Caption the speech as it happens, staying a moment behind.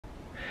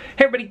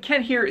Hey everybody,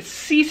 Ken here,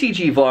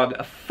 CCG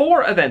vlog.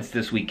 4 events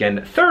this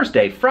weekend,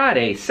 Thursday,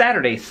 Friday,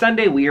 Saturday,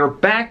 Sunday. We are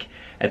back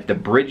at the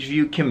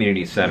Bridgeview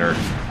Community Center.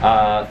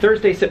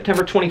 Thursday,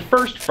 September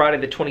 21st, Friday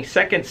the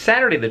 22nd,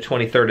 Saturday the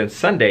 23rd, and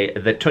Sunday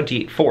the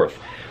 24th.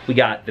 We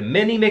got the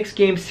mini mix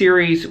game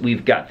series,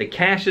 we've got the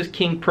Cash is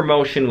King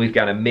promotion, we've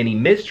got a mini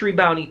mystery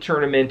bounty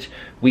tournament,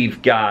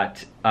 we've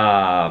got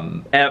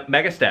a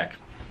Mega Stack.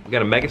 We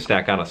got a Mega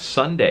Stack on a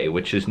Sunday,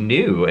 which is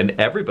new, and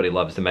everybody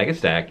loves the Mega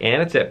Stack, and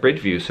it's at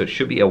Bridgeview, so it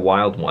should be a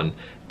wild one.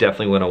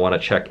 Definitely going to want to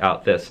check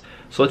out this.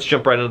 So let's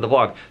jump right into the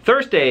vlog.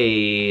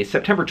 Thursday,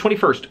 September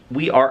 21st,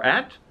 we are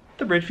at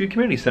the Bridgeview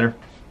Community Center.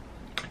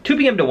 2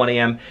 p.m. to 1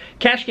 a.m.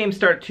 Cash games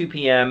start at 2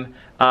 p.m.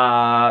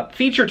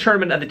 Feature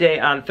tournament of the day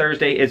on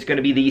Thursday is going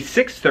to be the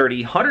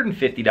 $630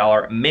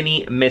 $150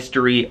 mini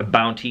mystery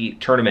bounty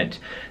tournament.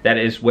 That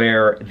is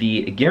where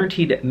the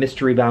guaranteed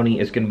mystery bounty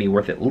is going to be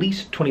worth at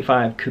least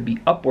 $25, could be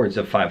upwards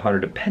of $500,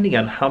 depending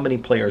on how many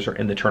players are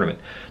in the tournament.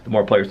 The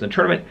more players in the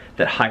tournament,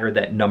 the higher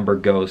that number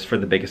goes for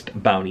the biggest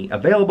bounty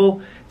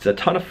available. It's a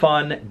ton of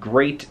fun,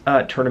 great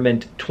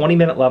tournament,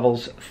 20-minute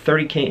levels,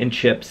 30K in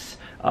chips.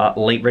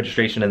 Late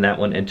registration in that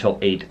one until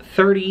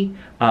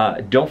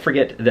 8:30. Don't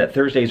forget that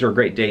Thursdays are a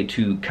great day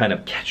to kind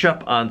of catch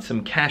up on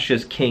some Cash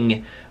is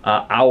King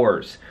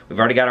hours. We've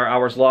already got our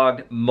hours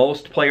logged.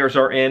 Most players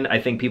are in. I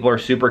think people are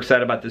super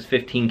excited about this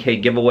 15K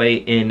giveaway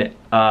in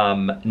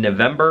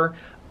November.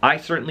 I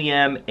certainly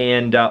am,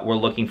 and we're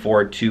looking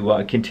forward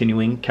to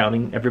continuing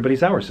counting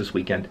everybody's hours this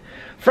weekend.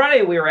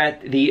 Friday, we are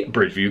at the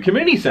Bridgeview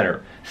Community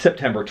Center,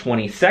 September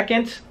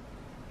 22nd.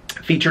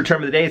 Feature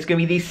tournament of the day is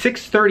going to be the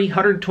 $630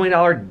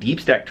 $120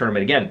 deep stack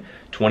tournament. Again,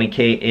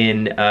 20K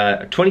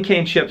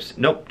in chips.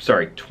 Nope,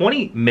 sorry,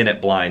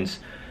 20-minute blinds,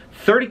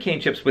 30K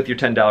in chips with your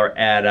 $10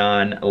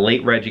 add-on.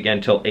 Late reg again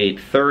till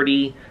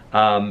 8:30.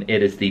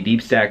 It is the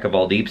deep stack of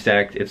all deep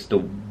stacks. It's the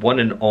one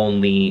and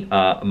only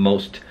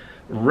most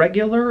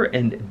regular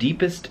and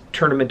deepest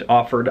tournament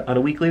offered on a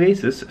weekly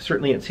basis,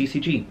 certainly at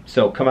CCG.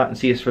 So come out and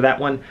see us for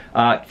that one.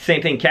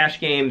 Same thing, cash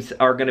games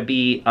are going to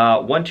be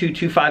 1, 2,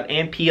 2, 5,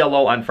 and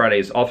PLO on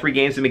Fridays. All 3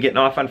 games have been getting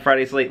off on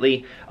Fridays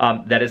lately.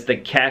 That is the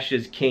Cash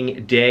is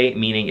King day,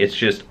 meaning it's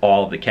just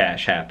all of the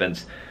cash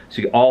happens.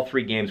 So all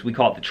 3 games, we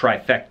call it the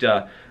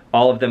trifecta.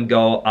 All of them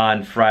go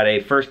on Friday.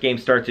 First game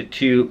starts at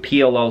 2,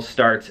 PLO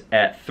starts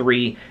at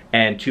 3,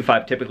 and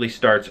 2-5 typically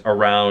starts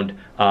around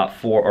 4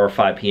 or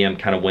 5 p.m.,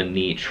 kind of when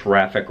the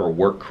traffic or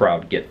work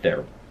crowd get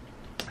there.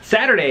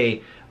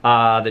 Saturday,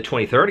 the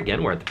 23rd,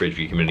 again, we're at the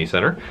Bridgeview Community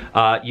Center.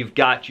 You've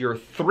got your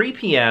 3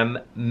 p.m.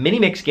 mini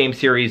mix game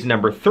series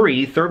number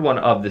 3, third one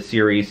of the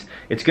series.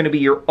 It's going to be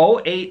your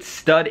 08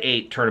 Stud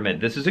 8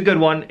 tournament. This is a good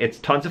one. It's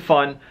tons of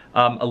fun,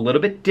 a little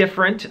bit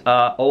different,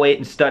 08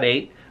 and Stud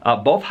 8.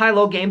 Both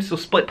high-low games, so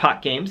split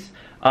pot games.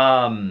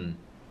 3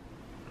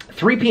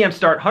 p.m.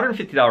 start,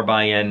 $150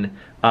 buy-in.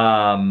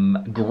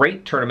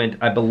 Great tournament.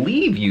 I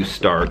believe you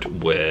start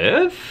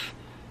with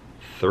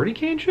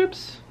 30K in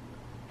chips?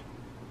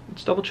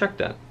 Let's double check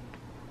that.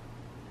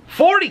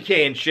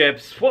 40K in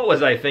chips. What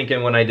was I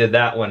thinking when I did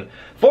that one?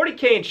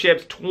 40K in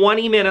chips,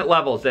 20-minute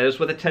levels. That is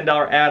with a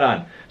 $10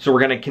 add-on. So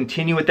we're going to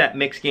continue with that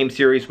mixed game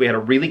series. We had a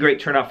really great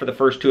turnout for the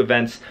first 2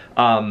 events.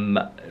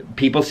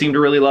 People seem to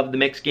really love the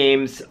mixed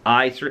games.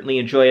 I certainly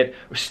enjoy it.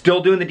 We're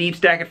still doing the deep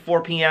stack at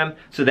 4 p.m.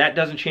 So that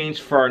doesn't change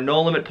for our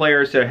no-limit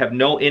players that have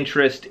no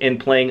interest in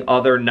playing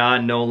other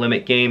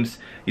non-no-limit games.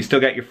 You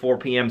still got your 4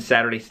 p.m.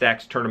 Saturday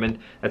Stacks tournament.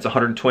 That's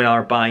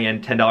 $120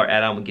 buy-in, $10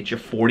 add-on will get you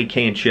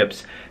 40K in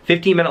chips.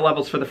 15-minute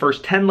levels for the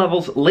first 10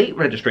 levels. Late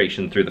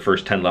registration through the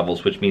first 10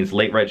 levels, which means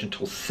late reg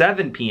until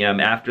 7 p.m.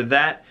 After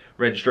that,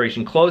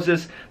 registration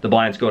closes. The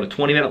blinds go to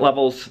 20-minute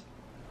levels.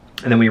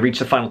 And then when you reach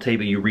the final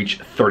table, you reach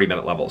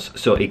 30-minute levels.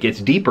 So it gets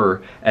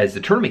deeper as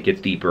the tournament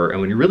gets deeper. And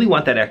when you really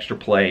want that extra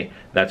play,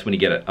 that's when you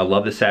get it. I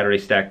love the Saturday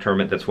Stack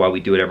tournament. That's why we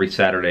do it every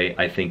Saturday.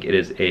 I think it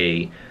is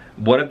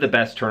one of the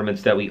best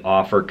tournaments that we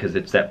offer because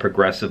it's that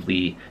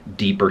progressively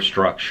deeper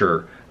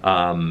structure.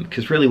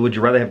 Because really, would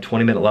you rather have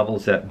 20-minute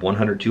levels at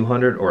 100,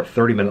 200, or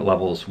 30-minute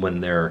levels when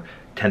they're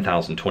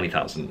 10,000,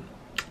 20,000?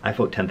 I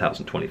vote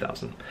 10,000,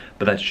 20,000,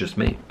 but that's just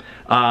me.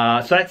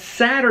 So that's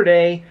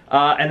Saturday,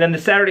 and then the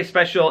Saturday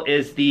special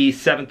is the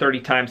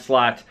 7:30 time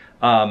slot.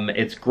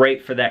 It's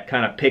great for that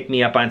kind of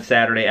pick-me-up on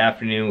Saturday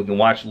afternoon. We can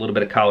watch a little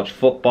bit of college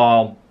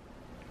football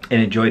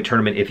and enjoy a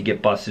tournament if you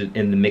get busted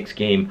in the mixed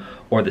game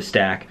or the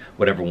stack,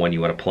 whatever one you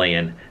want to play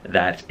in.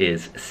 That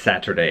is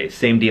Saturday.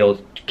 Same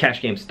deal,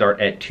 cash games start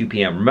at 2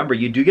 p.m. Remember,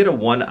 you do get a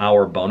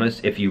 1-hour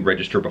bonus if you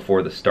register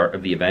before the start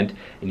of the event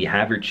and you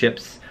have your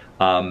chips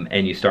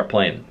and you start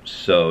playing.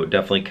 So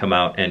definitely come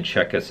out and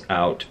check us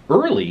out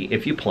early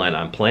if you plan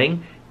on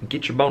playing and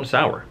get your bonus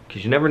hour,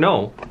 because you never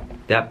know,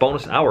 that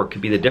bonus hour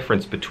could be the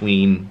difference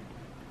between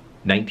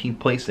 19th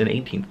place and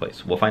 18th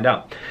place. We'll find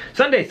out.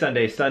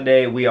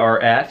 Sunday, we are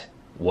at,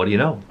 what do you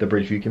know, the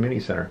Bridgeview Community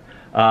Center.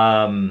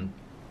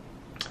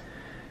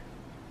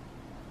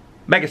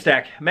 Mega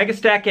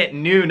Stack at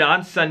noon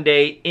on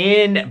Sunday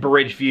in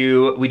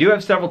Bridgeview. We do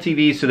have several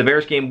TVs, so the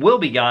Bears game will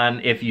be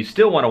gone. If you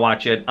still want to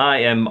watch it, I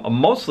am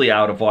mostly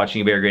out of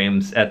watching Bear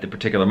games at the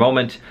particular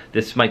moment.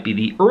 This might be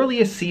the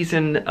earliest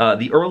season,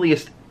 the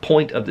earliest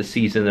point of the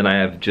season that I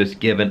have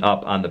just given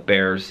up on the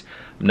Bears.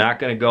 I'm not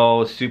going to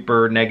go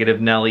super negative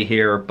Nelly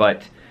here,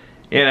 but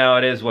you know,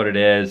 it is what it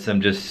is.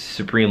 I'm just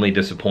supremely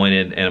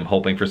disappointed, and I'm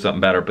hoping for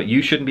something better. But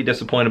you shouldn't be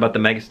disappointed about the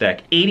Mega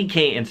Stack.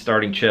 $80K in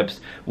starting chips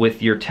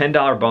with your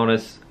 $10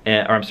 bonus,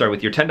 or I'm sorry,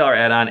 with your $10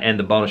 add-on and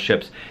the bonus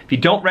chips. If you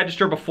don't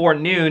register before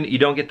noon, you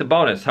don't get the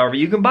bonus. However,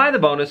 you can buy the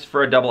bonus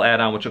for a double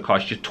add-on, which will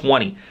cost you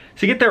 $20.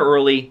 So get there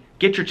early,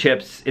 get your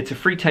chips. It's a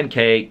free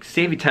 10K,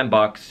 save you 10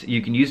 bucks.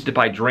 You can use it to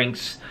buy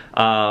drinks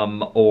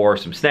or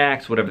some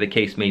snacks, whatever the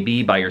case may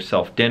be. Buy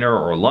yourself dinner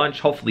or lunch,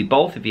 hopefully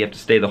both if you have to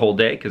stay the whole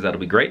day, because that'll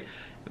be great.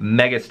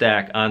 Mega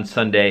Stack on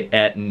Sunday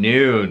at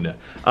noon.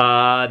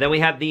 Then we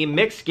have the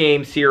mixed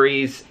game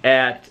series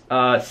at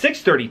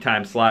 6:30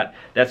 time slot.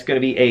 That's going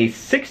to be a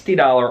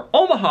 $60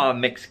 Omaha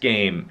mixed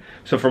game.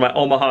 So for my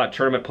Omaha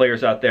tournament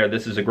players out there,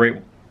 this is a great,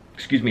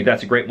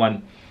 that's a great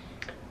one.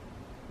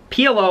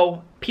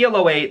 PLO,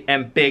 PLO8,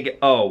 and Big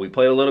O. We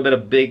played a little bit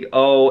of Big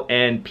O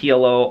and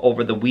PLO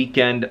over the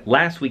weekend,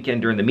 last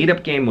weekend during the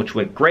meetup game, which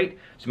went great.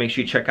 So make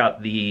sure you check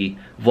out the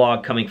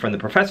vlog coming from the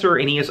professor,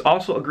 and he has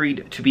also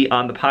agreed to be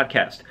on the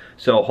podcast.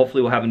 So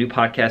hopefully we'll have a new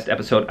podcast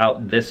episode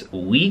out this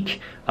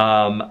week.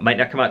 Might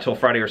not come out till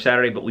Friday or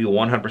Saturday, but we will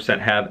 100%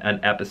 have an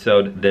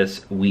episode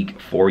this week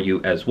for you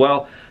as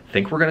well. I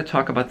think we're going to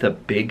talk about the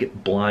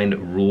big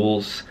blind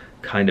rules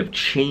kind of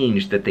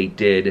change that they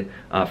did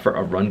for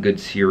a Run Good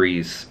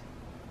series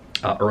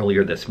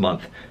earlier this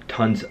month.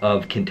 Tons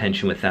of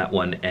contention with that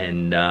one,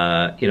 and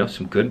you know,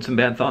 some good and some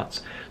bad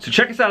thoughts. So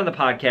check us out on the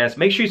podcast.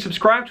 Make sure you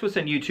subscribe to us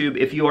on YouTube.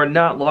 If you are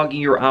not logging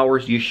your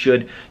hours, you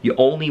should. You're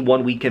only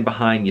one weekend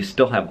behind. You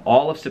still have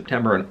all of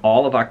September and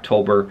all of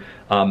October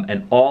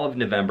and all of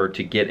November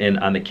to get in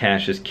on the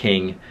Cash is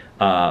King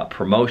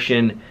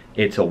promotion.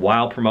 It's a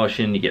wild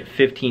promotion. You get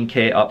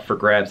 15K up for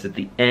grabs at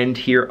the end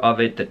here of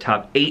it. The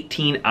top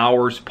 18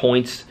 hours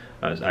points,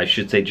 I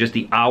should say just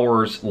the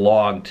hours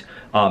logged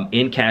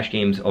in cash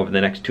games over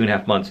the next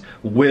 2.5 months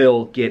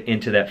will get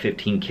into that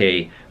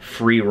 15K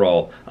free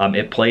roll.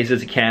 It plays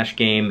as a cash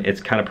game. It's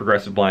kind of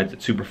progressive blinds.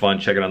 It's super fun.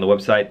 Check it on the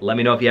website. Let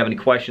me know if you have any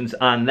questions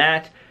on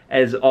that.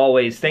 As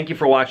always, thank you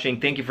for watching.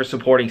 Thank you for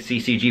supporting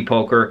CCG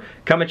Poker.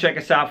 Come and check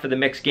us out for the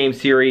mixed game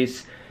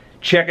series.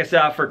 Check us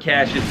out for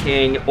Cash is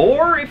King.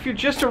 Or if you're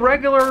just a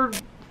regular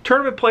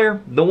tournament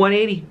player, the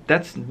 180.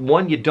 That's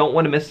one you don't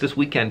want to miss this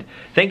weekend.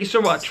 Thank you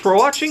so much for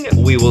watching.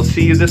 We will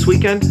see you this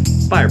weekend.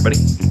 Bye,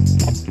 everybody.